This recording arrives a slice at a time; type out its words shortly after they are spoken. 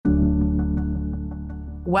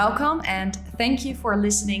Welcome and thank you for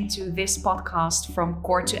listening to this podcast from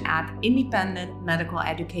Core to Add Independent Medical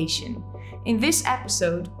Education. In this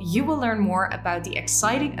episode, you will learn more about the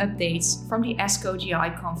exciting updates from the ASCO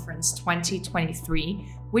GI Conference 2023,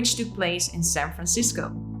 which took place in San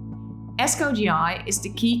Francisco. ASCO GI is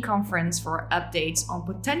the key conference for updates on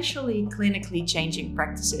potentially clinically changing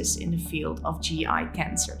practices in the field of GI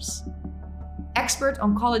cancers. Expert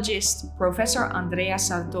oncologist Professor Andrea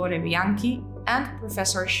Sartore Bianchi and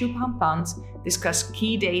Professor Shubham Pant discuss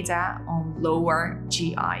key data on lower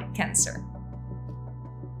GI cancer.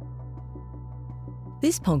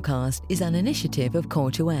 This podcast is an initiative of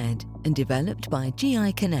Core to Ed and developed by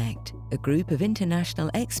GI Connect, a group of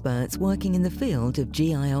international experts working in the field of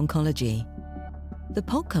GI oncology. The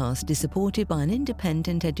podcast is supported by an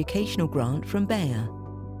independent educational grant from Bayer.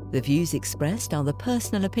 The views expressed are the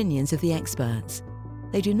personal opinions of the experts.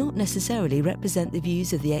 They do not necessarily represent the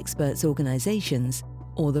views of the experts' organizations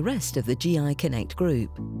or the rest of the GI Connect group.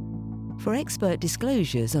 For expert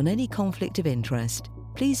disclosures on any conflict of interest,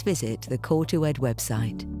 please visit the Core to Ed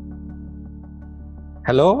website.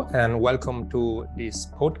 Hello and welcome to this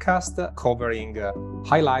podcast covering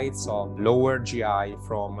highlights of lower GI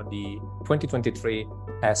from the 2023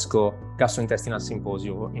 ASCO Gastrointestinal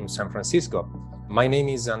Symposium in San Francisco. My name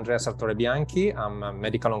is Andrea Sartore Bianchi. I'm a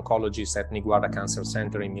medical oncologist at Niguarda Cancer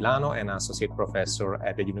Center in Milano and associate professor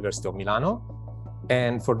at the University of Milano.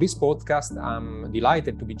 And for this podcast, I'm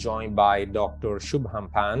delighted to be joined by Dr.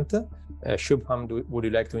 Shubham Pant. Shubham, would you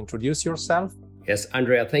like to introduce yourself? Yes,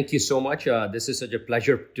 Andrea, thank you so much. This is such a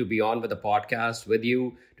pleasure to be on with the podcast with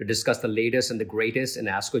you to discuss the latest and the greatest in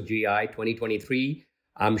ASCO GI 2023.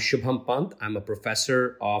 I'm Shubham Pant. I'm a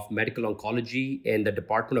professor of medical oncology in the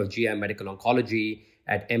Department of GI Medical Oncology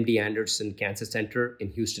at MD Anderson Cancer Center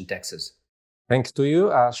in Houston, Texas. Thanks to you,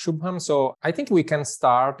 Shubham. So I think we can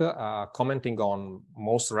start commenting on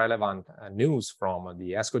most relevant news from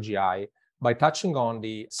the ASCO GI by touching on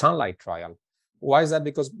the Sunlight trial. Why is that?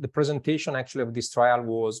 Because the presentation actually of this trial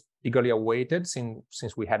was eagerly awaited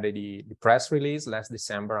since we had the press release last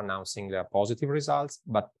December announcing the positive results.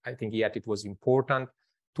 But I think yet it was important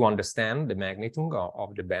to understand the magnitude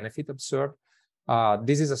of the benefit observed.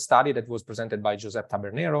 This is a study that was presented by Josep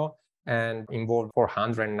Tabernero and involved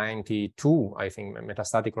 492, I think,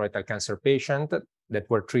 metastatic colorectal cancer patients that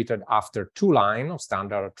were treated after 2 lines of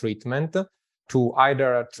standard treatment to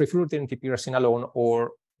either trifluridine tipiracin alone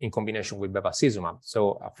or in combination with bevacizumab.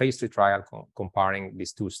 So a phase 3 trial comparing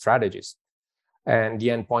these 2 strategies. And the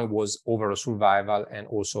endpoint was overall survival and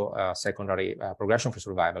also secondary progression-free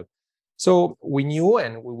survival. So we knew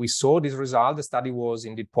and we saw this result. The study was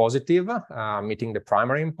indeed positive, meeting the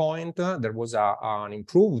primary endpoint. There was an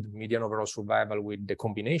improved median overall survival with the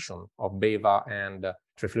combination of beva and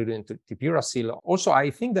trifluridine tipiracil. Also,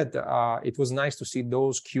 I think that it was nice to see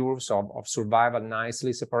those curves of survival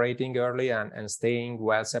nicely separating early and staying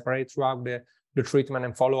well separated throughout the treatment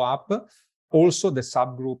and follow-up. Also, the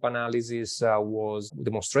subgroup analysis was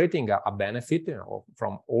demonstrating a benefit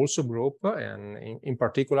from all subgroup. And in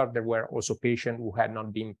particular, there were also patients who had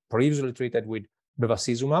not been previously treated with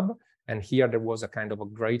bevacizumab. And here there was a kind of a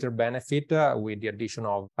greater benefit with the addition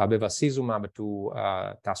of bevacizumab to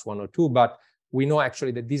TAS-102. But we know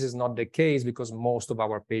actually that this is not the case because most of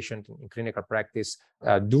our patients in clinical practice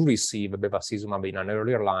do receive bevacizumab in an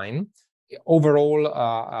earlier line. Overall,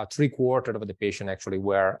 3/4 of the patients actually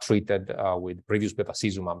were treated with previous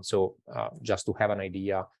bevacizumab. So just to have an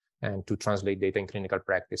idea and to translate data in clinical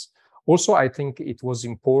practice. Also, I think it was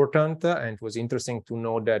important and it was interesting to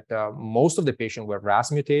know that most of the patients were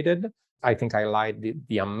RAS mutated. I think I highlight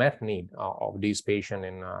the unmet need of these patients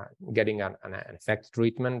in getting an effective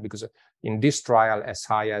treatment because in this trial, as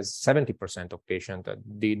high as 70% of patients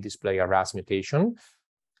did display a RAS mutation.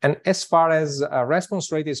 And as far as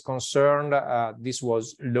response rate is concerned, this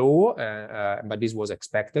was low, but this was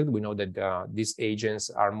expected. We know that these agents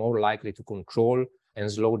are more likely to control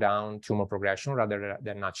and slow down tumor progression rather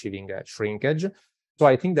than achieving shrinkage. So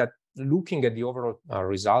I think that looking at the overall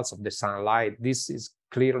results of the Sunlight, this is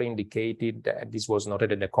clearly indicated that this was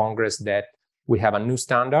noted at the Congress that we have a new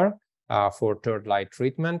standard for third-line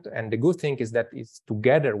treatment. And the good thing is that it's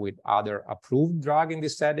together with other approved drugs in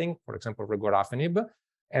this setting, for example, regorafenib.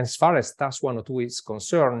 And as far as TAS-102 is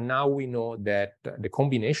concerned, now we know that the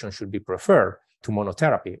combination should be preferred to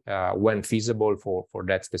monotherapy when feasible for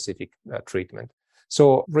that specific treatment.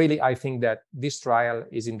 So really, I think that this trial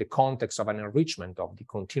is in the context of an enrichment of the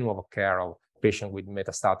continuum of care of patients with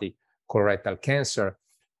metastatic colorectal cancer.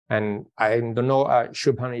 And I don't know,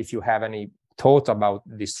 Shubham, if you have any thought about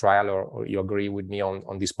this trial or you agree with me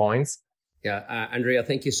on these points. Yeah, Andrea,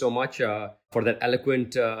 thank you so much for that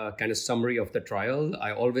eloquent kind of summary of the trial.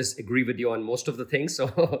 I always agree with you on most of the things,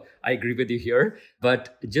 so I agree with you here.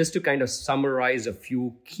 But just to kind of summarize a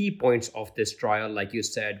few key points of this trial, like you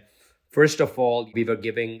said, first of all, we were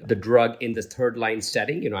giving the drug in the third line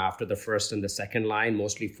setting, after the first and the second line,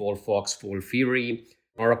 mostly FOLFOX, FOLFIRI,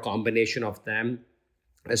 or a combination of them.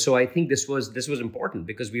 So I think this was important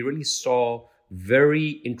because we really saw very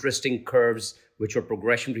interesting curves, which were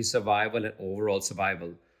progression-free survival and overall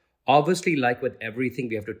survival. Obviously, like with everything,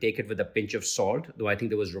 we have to take it with a pinch of salt, though I think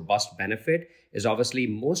there was robust benefit, is obviously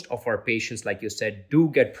most of our patients, like you said, do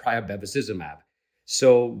get prior bevacizumab.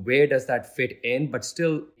 So where does that fit in? But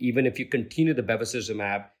still, even if you continue the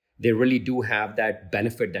bevacizumab, they really do have that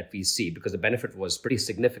benefit that we see because the benefit was pretty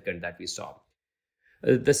significant that we saw.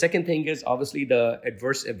 The second thing is obviously the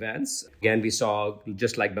adverse events. Again, we saw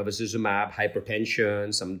just like bevacizumab,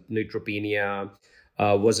 hypertension, some neutropenia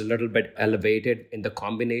was a little bit elevated in the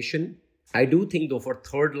combination. I do think though for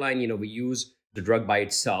third line, we use the drug by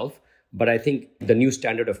itself, but I think the new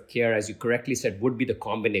standard of care, as you correctly said, would be the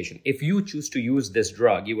combination. If you choose to use this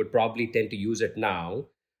drug, you would probably tend to use it now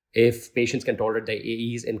if patients can tolerate the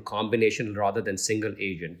AEs in combination rather than single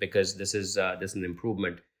agent, because this is an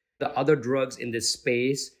improvement. The other drugs in this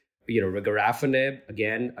space, regorafenib,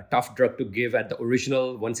 again, a tough drug to give at the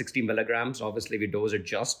original 160 milligrams. Obviously, we dose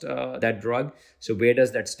adjust that drug. So where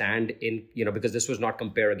does that stand in, because this was not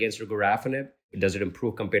compared against regorafenib. Does it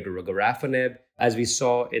improve compared to regorafenib? As we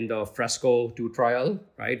saw in the FRESCO-2 trial,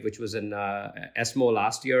 right, which was in ESMO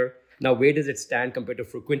last year. Now, where does it stand compared to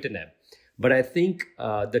fruquintinib? But I think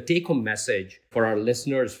the take-home message for our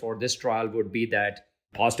listeners for this trial would be that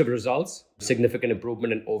positive results, significant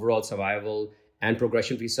improvement in overall survival and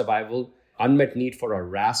progression-free survival, unmet need for our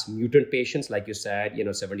RAS mutant patients, like you said,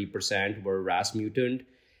 70% were RAS mutant.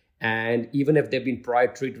 And even if they've been prior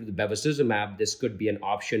treated with bevacizumab, this could be an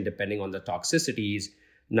option depending on the toxicities.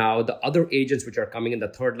 Now, the other agents which are coming in the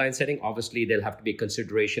third line setting, obviously there'll have to be a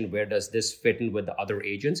consideration, where does this fit in with the other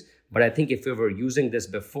agents? But I think if we were using this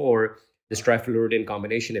before, this trifluridine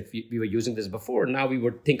combination, if we were using this before, now we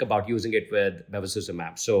would think about using it with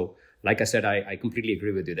bevacizumab. So like I said, I completely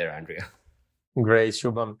agree with you there, Andrea. Great,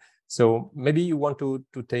 Shubham. So maybe you want to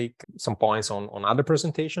take some points on other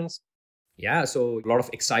presentations? Yeah, so a lot of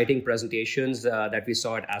exciting presentations that we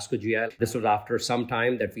saw at ASCO GI. This was after some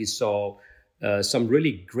time that we saw some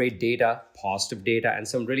really great data, positive data, and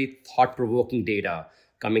some really thought-provoking data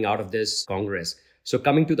coming out of this Congress. So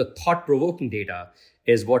coming to the thought-provoking data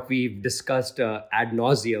is what we've discussed ad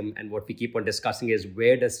nauseum, and what we keep on discussing is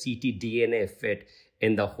where does ctDNA fit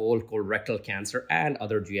in the whole colorectal cancer and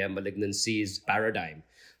other GI malignancies paradigm.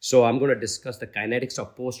 So I'm going to discuss the kinetics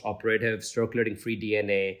of post-operative circulating free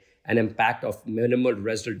DNA and impact of minimal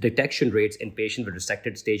residual detection rates in patients with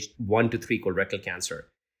resected stage 1 to 3 colorectal cancer.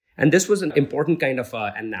 And this was an important kind of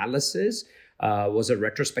analysis. Was a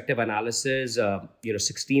retrospective analysis.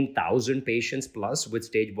 16,000 patients plus with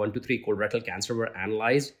stage 1 to 3 colorectal cancer were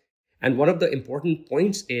analyzed. And one of the important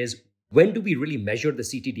points is, when do we really measure the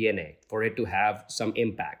ctDNA for it to have some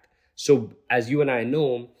impact? So as you and I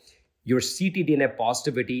know, your ctDNA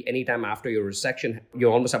positivity anytime after your resection,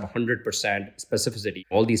 you almost have 100% specificity.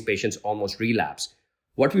 All these patients almost relapse.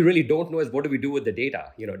 What we really don't know is, what do we do with the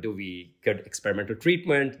data? Do we get experimental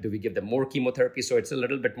treatment? Do we give them more chemotherapy? So it's a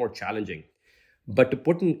little bit more challenging. But to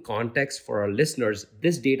put in context for our listeners,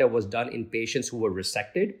 this data was done in patients who were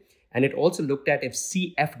resected. And it also looked at if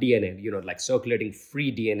cfDNA, like circulating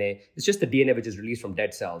free DNA, it's just the DNA which is released from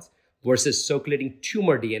dead cells, versus circulating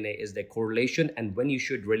tumor DNA is the correlation, and when you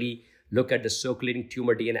should really look at the circulating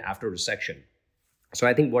tumor DNA after resection. So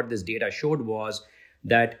I think what this data showed was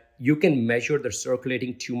that you can measure the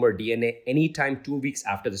circulating tumor DNA anytime 2 weeks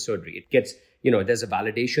after the surgery. It gets, there's a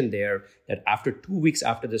validation there that after 2 weeks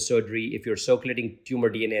after the surgery, if your circulating tumor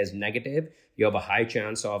DNA is negative, you have a high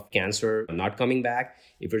chance of cancer not coming back.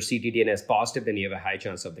 If your ctDNA is positive, then you have a high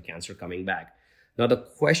chance of the cancer coming back. Now, the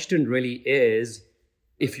question really is,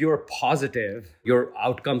 if you're positive, your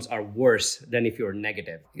outcomes are worse than if you're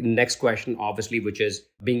negative. Next question, obviously, which is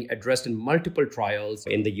being addressed in multiple trials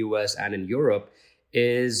in the US and in Europe,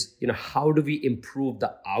 is, how do we improve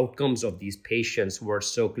the outcomes of these patients who are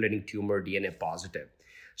circulating tumor DNA positive?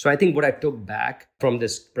 So I think what I took back from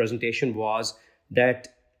this presentation was that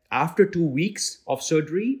after 2 weeks of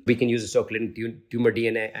surgery, we can use the circulating tumor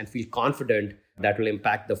DNA and feel confident that will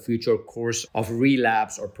impact the future course of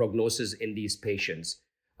relapse or prognosis in these patients.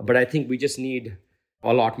 But I think we just need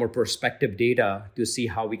a lot more prospective data to see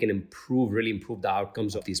how we can really improve the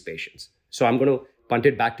outcomes of these patients. So I'm going to punt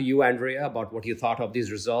it back to you, Andrea, about what you thought of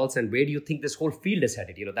these results and where do you think this whole field is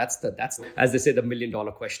headed? That's as they say, the $1 million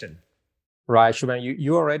question. Right, Shubham,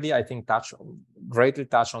 you already, I think, greatly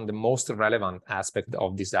touched on the most relevant aspect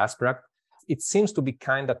of this abstract. It seems to be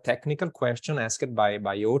kind of technical question asked by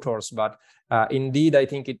authors, but indeed, I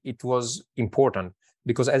think it was important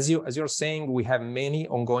because as you're saying, we have many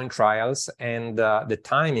ongoing trials, and the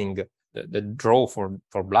timing, the draw for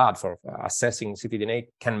blood for assessing ctDNA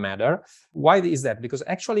can matter. Why is that? Because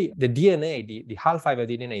actually the DNA, the half-life of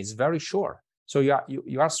DNA is very short. So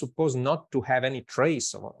you are supposed not to have any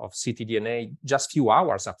trace of ctDNA just few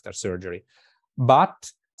hours after surgery. But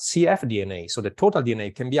cfDNA, so the total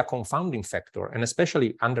DNA, can be a confounding factor. And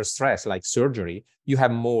especially under stress, like surgery, you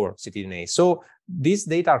have more ctDNA. So these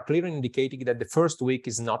data are clearly indicating that the first week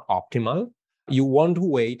is not optimal. You want to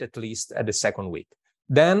wait at least at the second week.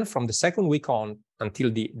 Then from the second week on until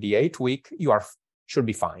the 8th week, should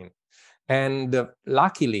be fine. And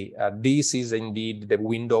luckily, this is indeed the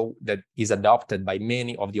window that is adopted by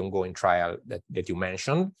many of the ongoing trials that you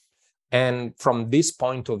mentioned. And from this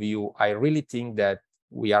point of view, I really think that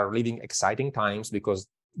we are living exciting times because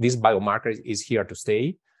this biomarker is here to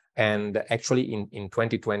stay. And actually, in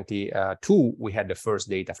 2022, we had the first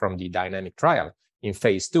data from the dynamic trial in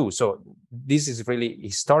phase 2. So this is really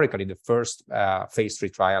historically the first phase 3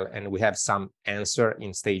 trial, and we have some answer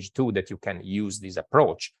in stage 2 that you can use this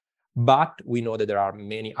approach. But we know that there are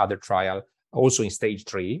many other trials also in stage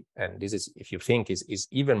 3, and this is, if you think, is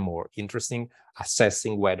even more interesting,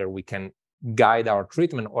 assessing whether we can guide our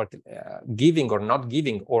treatment or giving or not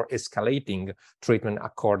giving or escalating treatment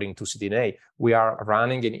according to ctDNA. We are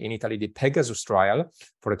running in Italy the Pegasus trial,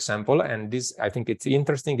 for example, and this, I think it's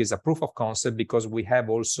interesting, is a proof of concept because we have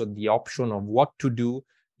also the option of what to do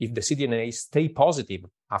if the ctDNA stay positive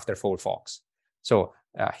after FOLFOX. So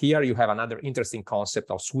here you have another interesting concept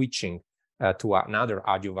of switching to another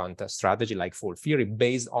adjuvant strategy like FOLFIRI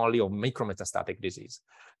based only on micrometastatic disease.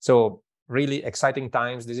 So really exciting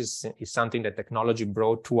times. This is something that technology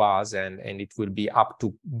brought to us, and it will be up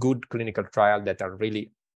to good clinical trials that are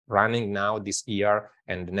really running now this year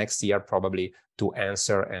and next year probably to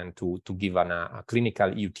answer and to give a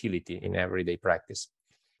clinical utility in everyday practice.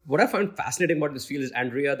 What I found fascinating about this field is,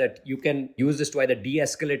 Andrea, that you can use this to either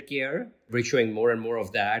de-escalate care. We're showing more and more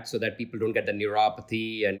of that so that people don't get the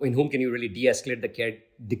neuropathy. And in whom can you really de-escalate the care,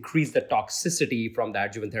 decrease the toxicity from the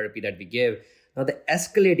adjuvant therapy that we give. Now, the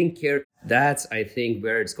escalating care, that's, I think,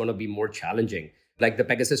 where it's going to be more challenging. Like the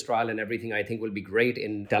Pegasus trial and everything, I think will be great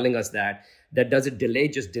in telling us that does it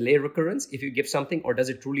delay recurrence if you give something, or does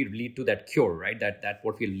it truly lead to that cure, right? That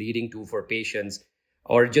what we're leading to for patients.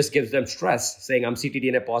 Or it just gives them stress, saying I'm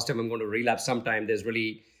ctDNA positive, I'm going to relapse sometime. There's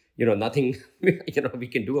really, nothing, we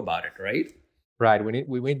can do about it, right? Right.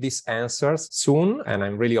 We need these answers soon, and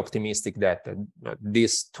I'm really optimistic that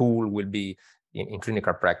this tool will be in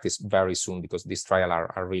clinical practice very soon because these trials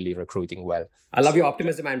are really recruiting well. I love your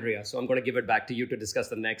optimism, Andrea. So I'm going to give it back to you to discuss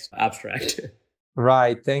the next abstract.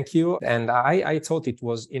 Right. Thank you. And I thought it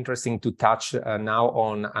was interesting to touch now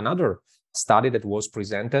on another study that was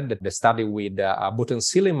presented, the study with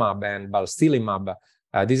botensilimab and balstilimab.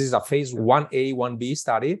 This is a phase 1A, 1B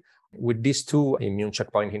study with these two immune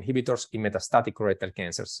checkpoint inhibitors in metastatic colorectal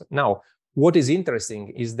cancers. Now, what is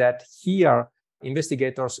interesting is that here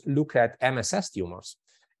investigators look at MSS tumors.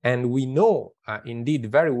 And we know indeed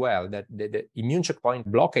very well that the immune checkpoint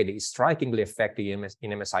blockade is strikingly effective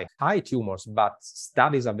in MSI high tumors, but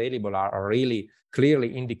studies available are really clearly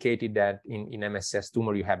indicated that in MSS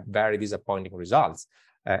tumor, you have very disappointing results.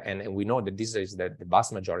 And we know that this is the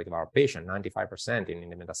vast majority of our patients, 95% in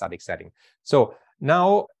the metastatic setting. So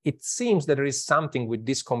now it seems that there is something with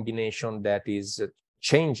this combination that is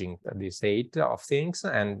changing the state of things.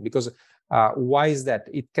 And because why is that?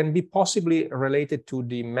 It can be possibly related to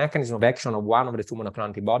the mechanism of action of one of the two monoclonal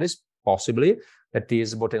antibodies, possibly, that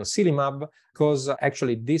is botensilimab, because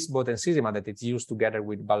actually this botensilimab that is used together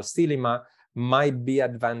with balstilimab might be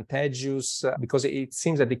advantageous because it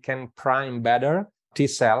seems that it can prime better T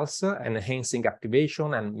cells, enhancing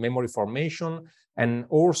activation and memory formation. And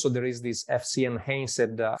also there is this Fc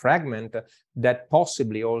enhanced fragment that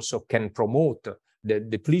possibly also can promote the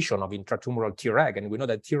depletion of intratumoral Treg. And we know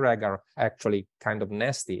that Treg are actually kind of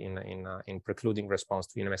nasty in precluding response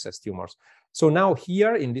to MSS tumors. So now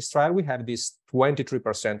here in this trial, we have this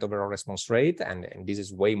 23% overall response rate, and this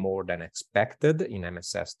is way more than expected in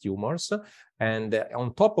MSS tumors. And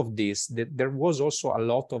on top of this, there was also a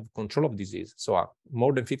lot of control of disease. So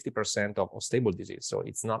more than 50% of stable disease. So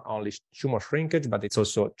it's not only tumor shrinkage, but it's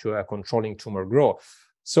also controlling tumor growth.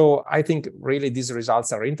 So I think really these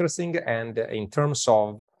results are interesting. And in terms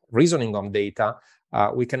of reasoning on data,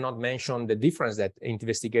 we cannot mention the difference that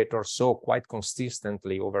investigators saw quite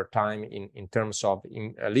consistently over time in terms of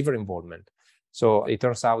liver involvement. So it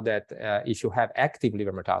turns out that if you have active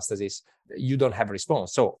liver metastasis, you don't have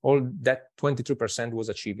response. So all that 23% was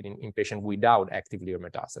achieved in patients without active liver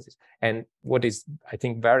metastasis. And what is, I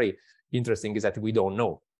think, very interesting is that we don't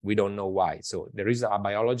know. We don't know why. So there is a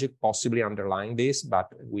biologic possibly underlying this, but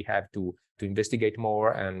we have to investigate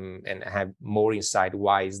more and have more insight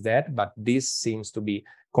why is that. But this seems to be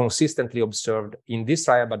consistently observed in this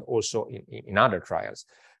trial, but also in other trials.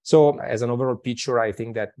 So as an overall picture, I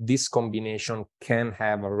think that this combination can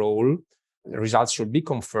have a role. The results should be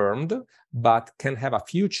confirmed, but can have a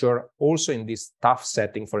future also in this tough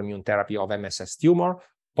setting for immune therapy of MSS tumor,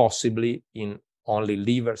 possibly in only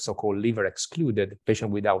liver, so-called liver excluded patient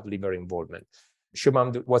without liver involvement.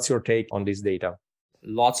 Shubham, what's your take on this data?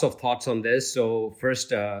 Lots of thoughts on this. So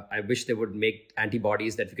first, I wish they would make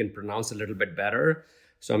antibodies that we can pronounce a little bit better.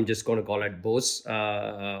 So I'm just going to call it BOS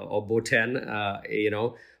or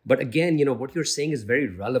BOTEN, But again, what you're saying is very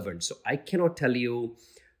relevant. So I cannot tell you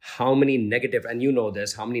how many negative, and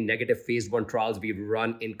how many negative phase 1 trials we've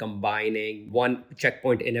run in combining one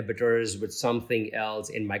checkpoint inhibitors with something else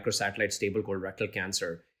in microsatellite stable colorectal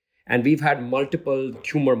cancer. And we've had multiple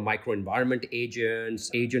tumor microenvironment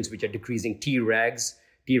agents which are decreasing Tregs,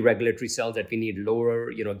 T regulatory cells that we need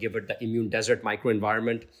lower, give it the immune desert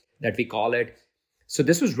microenvironment that we call it. So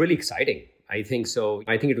this was really exciting. I think so.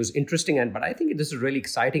 I think it was interesting, but I think this is really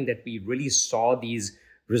exciting that we really saw these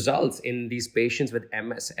results in these patients with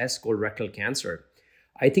MSS colorectal cancer.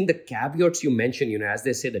 I think the caveats you mentioned, as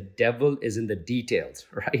they say, the devil is in the details,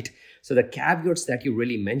 right? So the caveats that you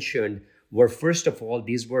really mentioned were, first of all,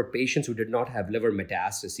 these were patients who did not have liver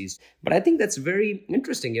metastases. But I think that's very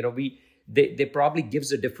interesting. They probably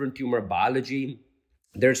gives a different tumor biology.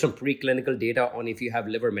 There's some preclinical data on if you have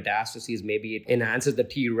liver metastases, maybe it enhances the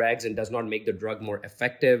Tregs and does not make the drug more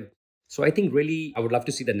effective. So I think really I would love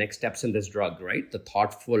to see the next steps in this drug, right? The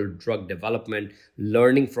thoughtful drug development,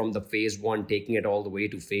 learning from the phase 1, taking it all the way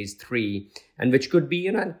to phase 3, and which could be,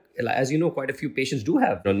 as you know, quite a few patients do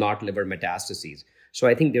have not liver metastases. So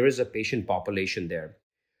I think there is a patient population there.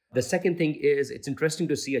 The second thing is it's interesting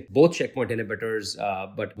to see both checkpoint inhibitors,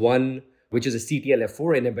 but one which is a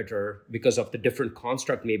CTLA-4 inhibitor, because of the different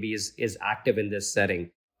construct maybe is active in this setting.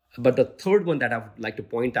 But the third one that I would like to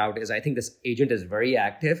point out is I think this agent is very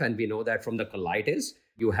active, and we know that from the colitis.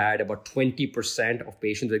 You had about 20% of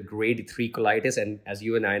patients with grade 3 colitis, and as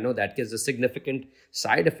you and I know, that gives a significant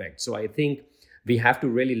side effect. So I think we have to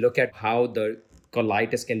really look at how the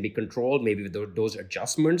colitis can be controlled, maybe with those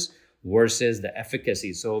adjustments versus the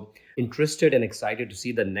efficacy. So interested and excited to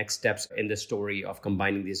see the next steps in the story of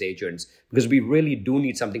combining these agents, because we really do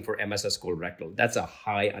need something for MSS colorectal. That's a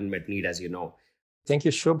high unmet need, as you know. Thank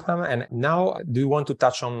you, Shubham. And now, do you want to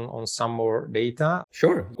touch on some more data?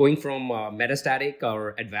 Sure. Going from metastatic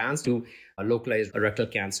or advanced to localized rectal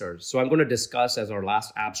cancer. So I'm going to discuss as our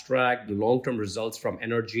last abstract the long-term results from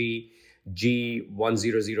ENERGY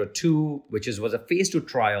G1002, which was a phase 2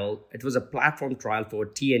 trial. It was a platform trial for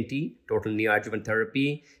TNT, total neoadjuvant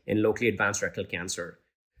therapy, in locally advanced rectal cancer.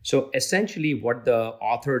 So essentially what the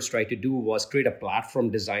authors tried to do was create a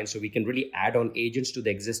platform design so we can really add on agents to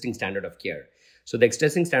the existing standard of care. So the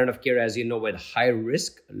existing standard of care, as you know, with high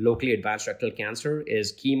risk locally advanced rectal cancer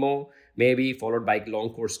is chemo, maybe followed by long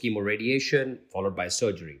course chemoradiation, followed by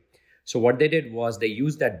surgery. So what they did was they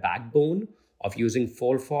used that backbone of using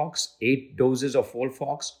FOLFOX, 8 doses of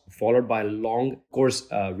FOLFOX, followed by long course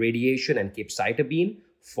radiation and capecitabine,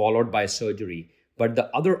 followed by surgery. But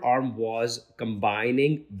the other arm was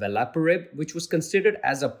combining velaparib, which was considered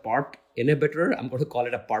as a PARP inhibitor. I'm going to call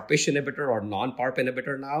it a PARPish inhibitor or non-PARP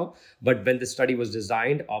inhibitor now. But when the study was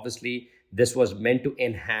designed, obviously, this was meant to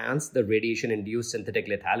enhance the radiation-induced synthetic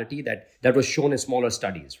lethality that was shown in smaller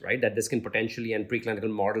studies, right? That this can potentially, and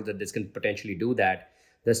preclinical models, that this can potentially do that.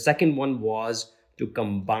 The second one was to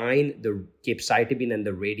combine the capecitabine and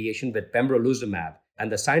the radiation with pembrolizumab.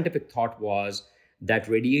 And the scientific thought was that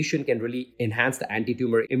radiation can really enhance the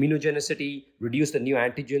anti-tumor immunogenicity, reduce the new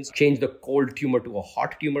antigens, change the cold tumor to a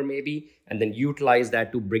hot tumor maybe, and then utilize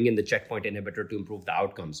that to bring in the checkpoint inhibitor to improve the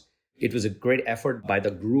outcomes. It was a great effort by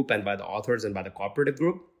the group and by the authors and by the cooperative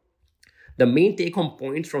group. The main take-home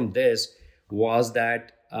point from this was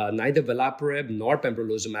that neither velaparib nor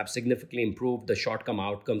pembrolizumab significantly improved the short-term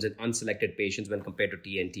outcomes in unselected patients when compared to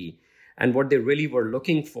TNT. And what they really were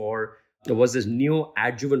looking for was this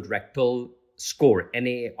neoadjuvant rectal score.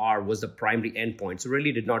 NAR was the primary endpoint. So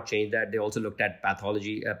really did not change that. They also looked at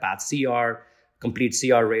pathology, path-CR, complete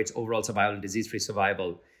CR rates, overall survival, and disease-free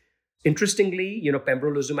survival. Interestingly,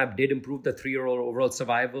 pembrolizumab did improve the 3-year-old overall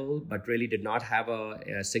survival, but really did not have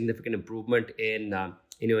a significant improvement in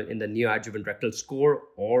the neoadjuvant rectal score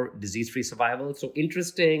or disease-free survival. So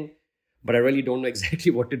interesting, but I really don't know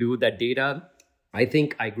exactly what to do with that data. I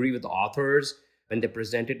think I agree with the authors when they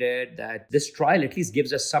presented it that this trial at least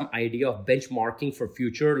gives us some idea of benchmarking for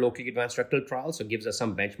future locally advanced rectal trials. So it gives us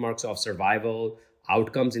some benchmarks of survival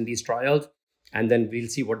outcomes in these trials. And then we'll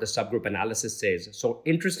see what the subgroup analysis says. So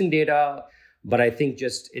interesting data, but I think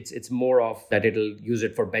just it's more of that it'll use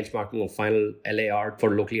it for benchmarking of final LAR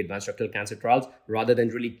for locally advanced rectal cancer trials rather than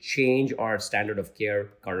really change our standard of care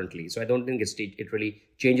currently. So I don't think it really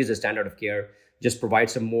changes the standard of care, just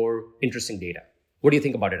provides some more interesting data. What do you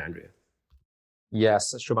think about it, Andrea?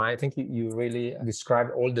 Yes, Shubham, I think you really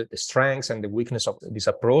described all the strengths and the weakness of this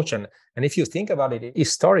approach. And if you think about it,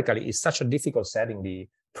 historically, it's such a difficult setting, the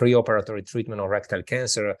preoperatory treatment of rectal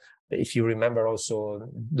cancer. If you remember also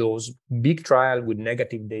those big trials with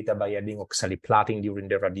negative data by adding oxaliplatin during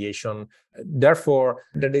the radiation. Therefore,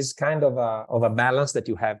 there is kind of a balance that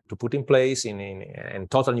you have to put in place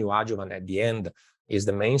and total neoadjuvant at the end is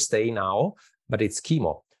the mainstay now, but it's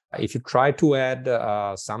chemo. If you try to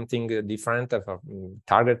add something different,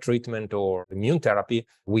 target treatment or immune therapy,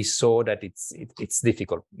 we saw that it's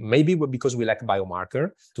difficult. Maybe because we lack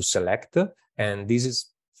biomarker to select, and this is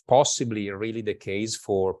possibly really the case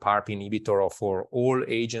for PARP inhibitor or for all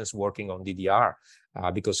agents working on DDR,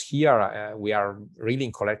 because here we are really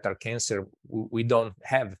in colorectal cancer. We don't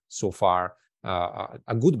have so far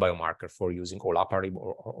a good biomarker for using olaparib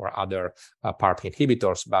or other PARP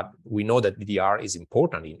inhibitors, but we know that DDR is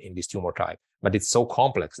important in this tumor type, but it's so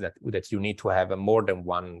complex that you need to have more than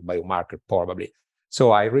one biomarker probably.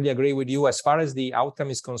 So I really agree with you. As far as the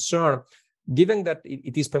outcome is concerned, given that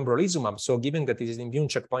it is pembrolizumab, so given that it is an immune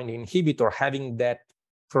checkpoint inhibitor, having that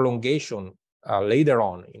prolongation later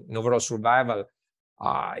on in overall survival,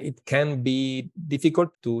 it can be difficult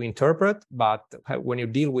to interpret, but when you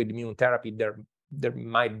deal with immune therapy, there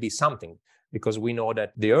might be something, because we know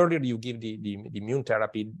that the earlier you give the immune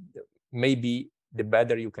therapy, maybe the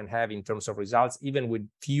better you can have in terms of results, even with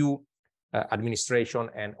few administration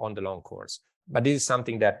and on the long course. But this is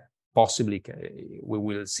something that possibly we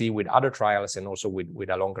will see with other trials and also with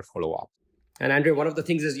a longer follow-up. And Andrea, one of the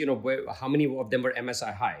things is, how many of them were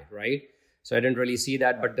MSI high, right? So I didn't really see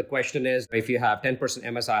that. But the question is, if you have 10%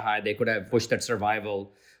 MSI high, they could have pushed that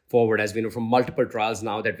survival forward, as we know from multiple trials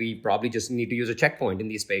now, that we probably just need to use a checkpoint in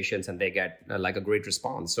these patients and they get like a great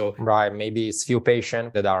response. So right, maybe it's few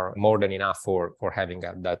patients that are more than enough for having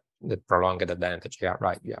that prolonged advantage. Yeah,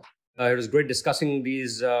 right. Yeah. It was great discussing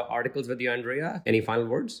these articles with you, Andrea. Any final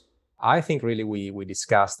words? I think really we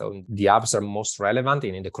discussed the abstract most relevant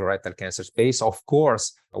in the colorectal cancer space. Of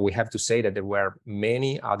course, we have to say that there were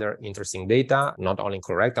many other interesting data, not only in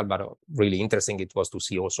colorectal, but really interesting it was to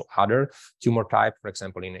see also other tumor type, for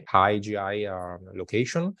example, in high GI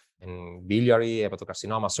location, in biliary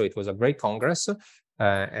hepatocarcinoma. So it was a great congress.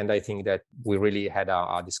 And I think that we really had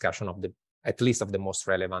a discussion of at least of the most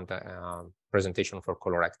relevant presentation for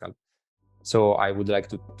colorectal. So I would like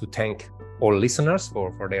to thank all listeners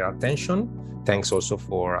for their attention. Thanks also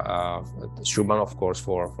for Shubham, of course,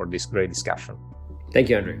 for this great discussion. Thank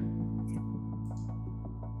you, Andrea.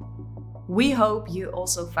 We hope you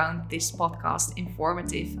also found this podcast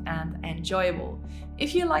informative and enjoyable.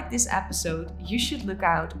 If you like this episode, you should look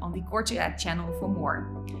out on the Core2Add channel for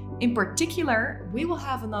more. In particular, we will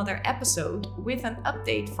have another episode with an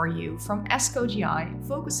update for you from ASCO GI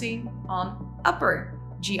focusing on upper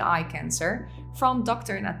GI cancer from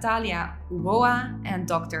Dr. Natalia Uboa and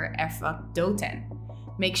Dr. Efrat Doten.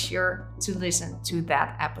 Make sure to listen to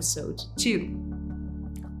that episode too.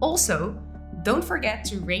 Also, don't forget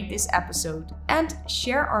to rate this episode and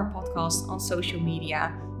share our podcast on social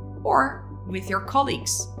media or with your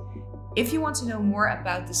colleagues. If you want to know more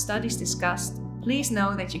about the studies discussed, please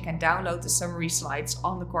know that you can download the summary slides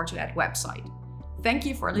on the Core2Add website. Thank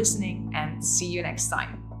you for listening and see you next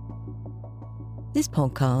time. This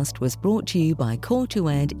podcast was brought to you by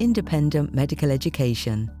Core2Add Independent Medical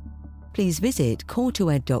Education. Please visit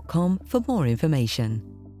core2add.com for more information.